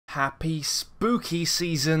Happy spooky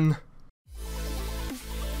season!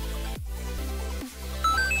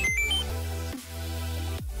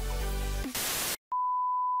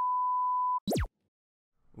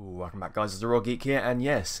 Welcome back, guys, it's the Raw Geek here, and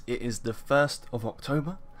yes, it is the 1st of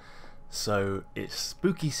October, so it's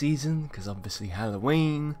spooky season, because obviously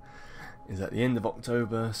Halloween is at the end of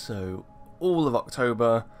October, so all of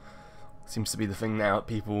October seems to be the thing now that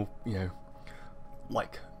people, you know,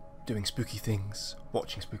 like doing spooky things,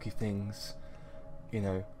 watching spooky things, you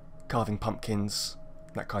know, carving pumpkins,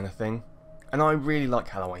 that kind of thing. And I really like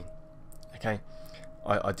Halloween, okay?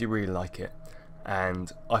 I do really like it,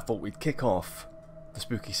 and I thought we'd kick off the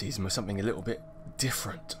spooky season with something a little bit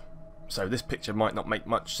different. So this picture might not make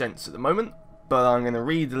much sense at the moment, but I'm going to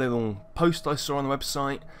read the little post I saw on the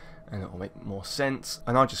website and it'll make more sense,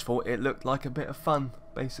 and I just thought it looked like a bit of fun,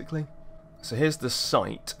 basically. So here's the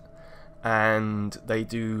site, and they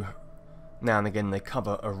do, now and again, they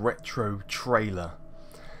cover a retro trailer,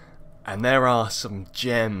 and there are some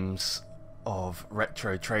gems of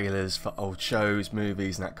retro trailers for old shows,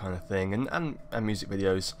 movies and that kind of thing, and music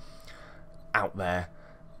videos out there,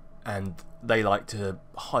 and they like to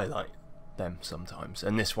highlight them sometimes,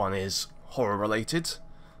 and this one is horror related.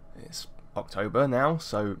 It's October now,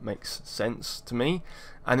 so it makes sense to me,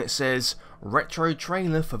 and it says retro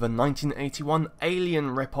trailer for the 1981 Alien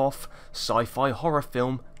ripoff sci-fi horror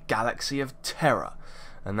film Galaxy of Terror,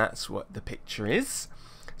 and that's what the picture is.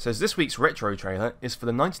 It says this week's retro trailer is for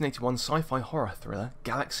the 1981 sci-fi horror thriller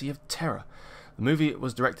Galaxy of Terror. The movie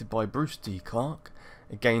was directed by Bruce D. Clark.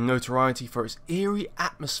 It gained notoriety for its eerie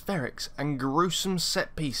atmospherics and gruesome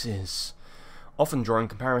set pieces, often drawing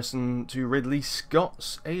comparison to Ridley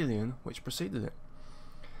Scott's Alien, which preceded it.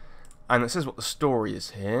 And it says what the story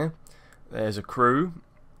is here. There's a crew.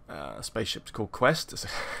 A spaceship's called Quest. It's a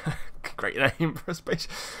great name for a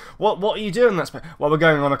spaceship. What are you doing in that space? Well, we're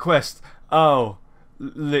going on a quest. Oh,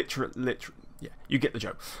 literally, yeah, you get the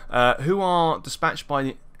joke. Who are dispatched by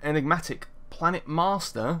the enigmatic Planet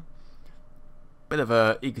Master. Bit of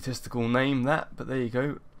a egotistical name that, but there you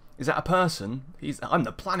go. Is that a person? I'm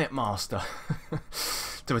the Planet Master.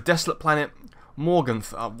 To a desolate planet,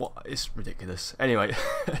 Morganth. What? It's ridiculous. Anyway,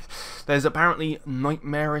 there's apparently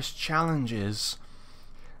nightmarish challenges,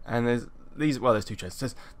 and there's these. Well, there's two choices. It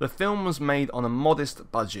says the film was made on a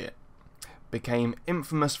modest budget, became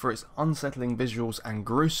infamous for its unsettling visuals and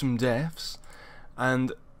gruesome deaths,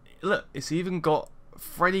 and look, it's even got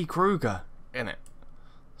Freddy Krueger in it.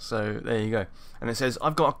 So there you go. And it says,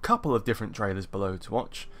 I've got a couple of different trailers below to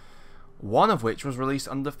watch, one of which was released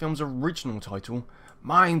under the film's original title,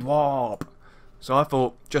 Mind Warp. So I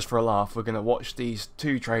thought, just for a laugh, we're going to watch these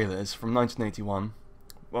two trailers from 1981,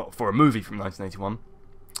 well, for a movie from 1981,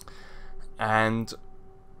 and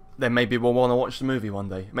then maybe we'll want to watch the movie one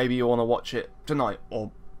day. Maybe you'll want to watch it tonight,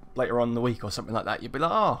 or later on in the week, or something like that. You'll be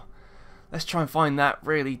like, oh, let's try and find that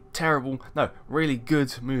really terrible, no, really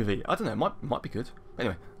good movie. I don't know, it might be good.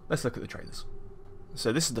 Anyway, let's look at the trailers.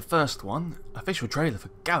 So this is the first one, official trailer for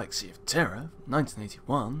Galaxy of Terror,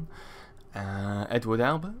 1981. Edward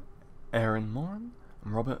Albert, Aaron Moran,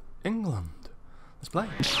 and Robert Englund. Let's play.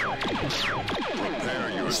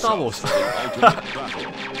 Star Wars.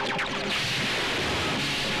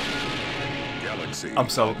 Galaxy. I'm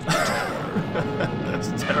sold. That's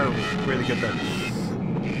terrible. Really good though.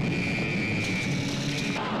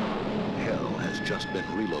 Hell has just been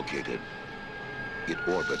relocated. It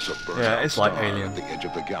orbits a burnt Yeah, it's like star Alien. at the edge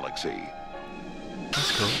of the galaxy.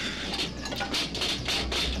 That's cool.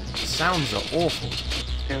 Sounds are awful.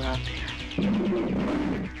 They're out there.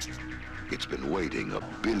 It's been waiting 1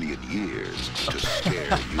 billion years to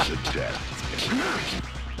scare you to death.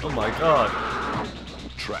 Oh my god.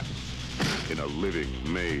 Trapped in a living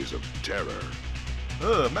maze of terror.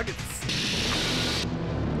 Ugh, maggots.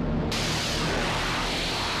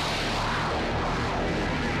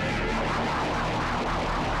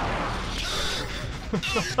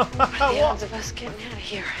 What are the odds of us getting out of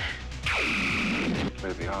here? What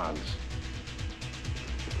are the odds?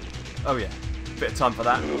 Oh yeah, bit of time for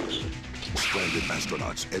that. Stranded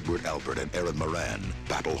astronauts Edward Albert and Aaron Moran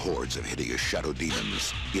battle hordes of hideous shadow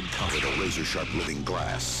demons, encounter the razor-sharp living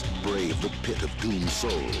glass, brave the pit of doomed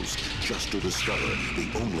souls, just to discover the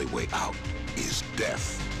only way out is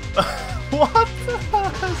death. What?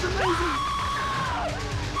 That's amazing.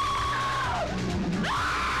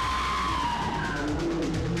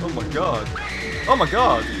 Oh my god. Oh my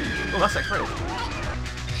god. Oh, that's exciting.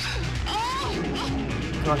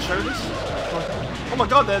 Can I show this? Oh my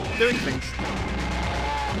god, they're doing things.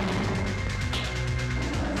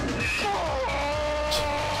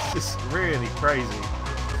 This is really crazy.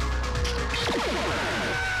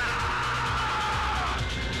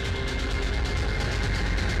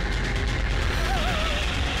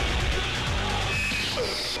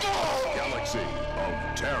 Galaxy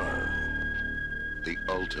of Terror. The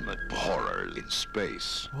ultimate horror in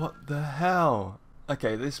space. What the hell?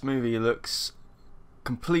 Okay, this movie looks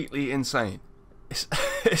completely insane.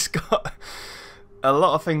 It's got a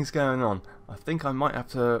lot of things going on. I think I might have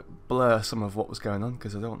to blur some of what was going on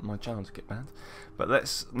because I don't want my channel to get banned. But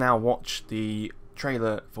let's now watch the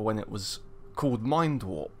trailer for when it was called Mind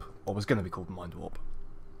Warp, or was going to be called Mind Warp.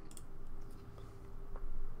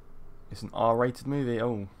 It's an R-rated movie.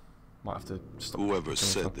 Oh, might have to stop. Whoever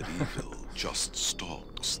said that evil just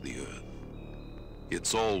stalks the Earth?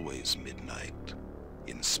 It's always midnight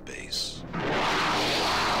in space. If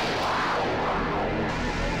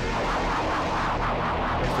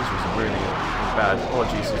this was really bad,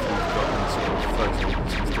 apologies if you've got any sort of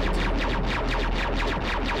photos.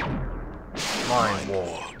 Mind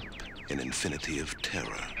Warp. An infinity of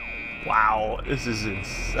terror. Wow, this is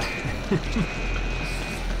insane.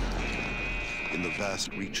 In the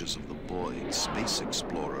vast reaches of the void, space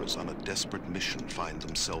explorers on a desperate mission find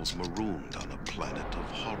themselves marooned on a planet of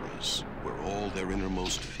horrors, where all their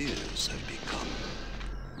innermost fears have become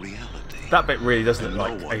reality. That bit really does look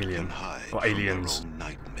like No one Alien, can hide or from Aliens. their own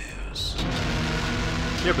nightmares.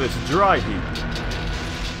 Yeah, but it's a dry heat.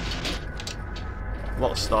 A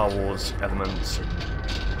lot of Star Wars elements.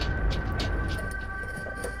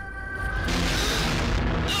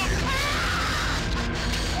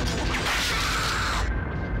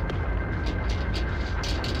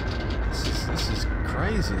 This is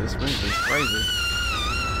crazy. This movie is crazy.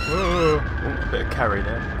 Whoa! Oh, a bit of carry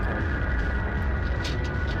there.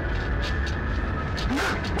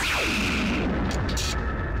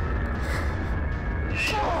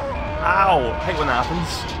 Ow! I hate when that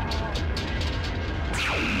happens.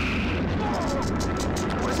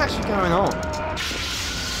 What is actually going on?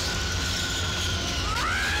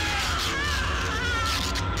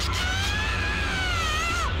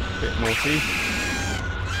 Bit naughty.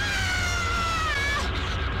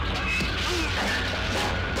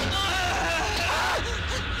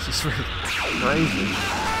 This is really crazy.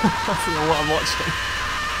 I don't know what I'm watching.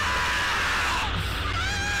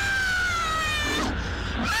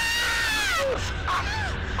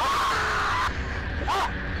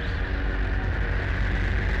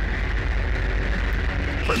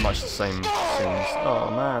 Pretty much the same scenes.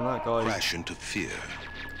 Oh man, that guy. Crash into fear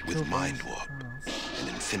with Mind Warp, an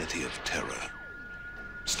infinity of terror.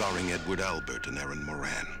 Starring Edward Albert and Erin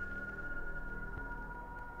Moran.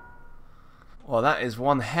 Well, that is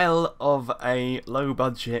one hell of a low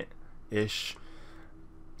budget-ish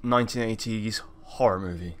 1980s horror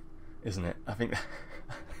movie, isn't it? I think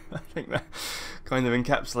that kind of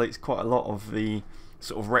encapsulates quite a lot of the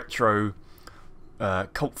sort of retro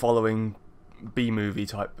cult following B-movie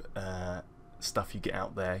type stuff you get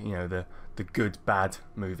out there, you know, the good bad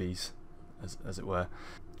movies, as it were.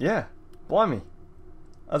 Yeah, blimey.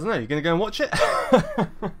 I don't know, you're gonna go and watch it?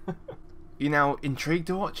 You now intrigued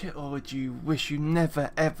to watch it, or would you wish you never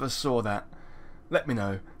ever saw that? Let me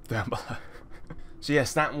know down below. So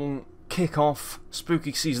yes, that will kick off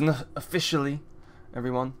spooky season officially,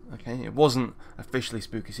 everyone. Okay, it wasn't officially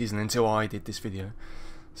spooky season until I did this video,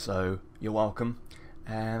 so you're welcome.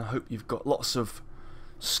 And I hope you've got lots of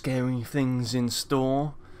scary things in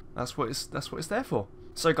store. That's what it's there for.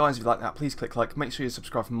 So guys, if you like that, please click like, make sure you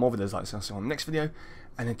subscribe for more videos like this, and I'll see you on the next video.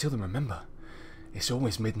 And until then, remember, it's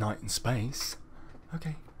always midnight in space.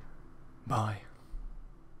 Okay, bye.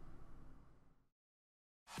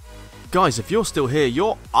 Guys, if you're still here,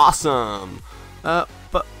 you're awesome!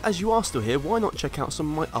 But as you are still here, why not check out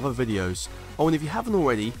some of my other videos? Oh, and if you haven't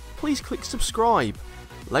already, please click subscribe.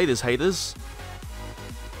 Laters, haters.